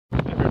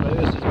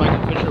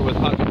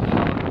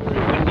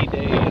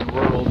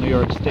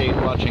York State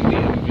watching the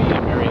MV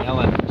Mary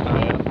Ellen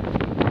tie-up.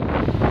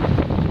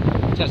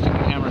 Testing the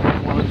camera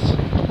performance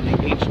on the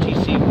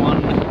HTC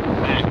One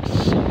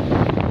Max.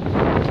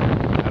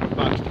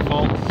 Out-of-box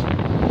defaults.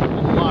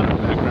 A lot of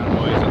background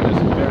noise on this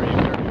very,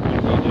 very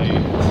windy day.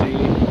 You can see,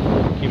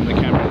 keeping the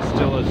camera as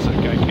still as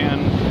I can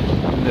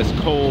in this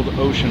cold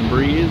ocean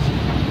breeze.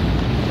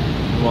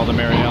 And while the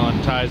Mary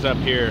Ellen ties up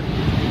here,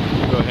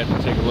 go ahead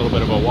and take a little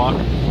bit of a walk.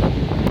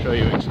 Show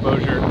you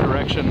exposure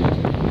correction.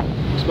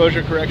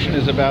 Exposure correction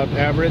is about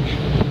average.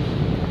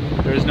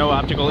 There is no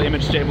optical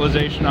image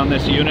stabilization on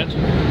this unit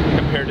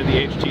compared to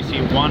the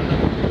HTC One.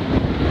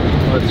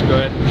 Let's go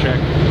ahead and check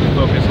the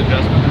focus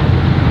adjustment.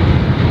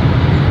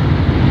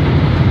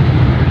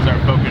 Here's our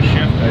focus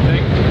shift, I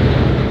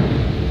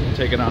think.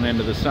 Take it on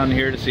into the sun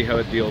here to see how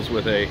it deals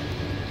with a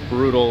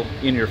brutal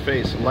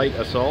in-your-face light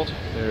assault.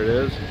 There it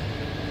is.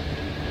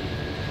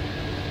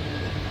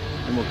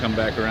 And we'll come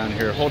back around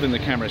here holding the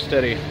camera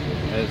steady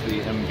as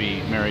the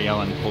MV Mary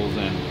Ellen pulls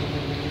in.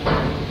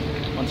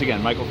 Once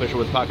again, Michael Fisher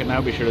with Pocket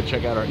Now. Be sure to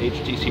check out our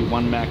HTC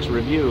One Max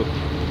review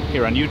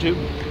here on YouTube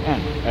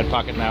and at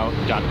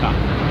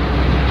pocketnow.com.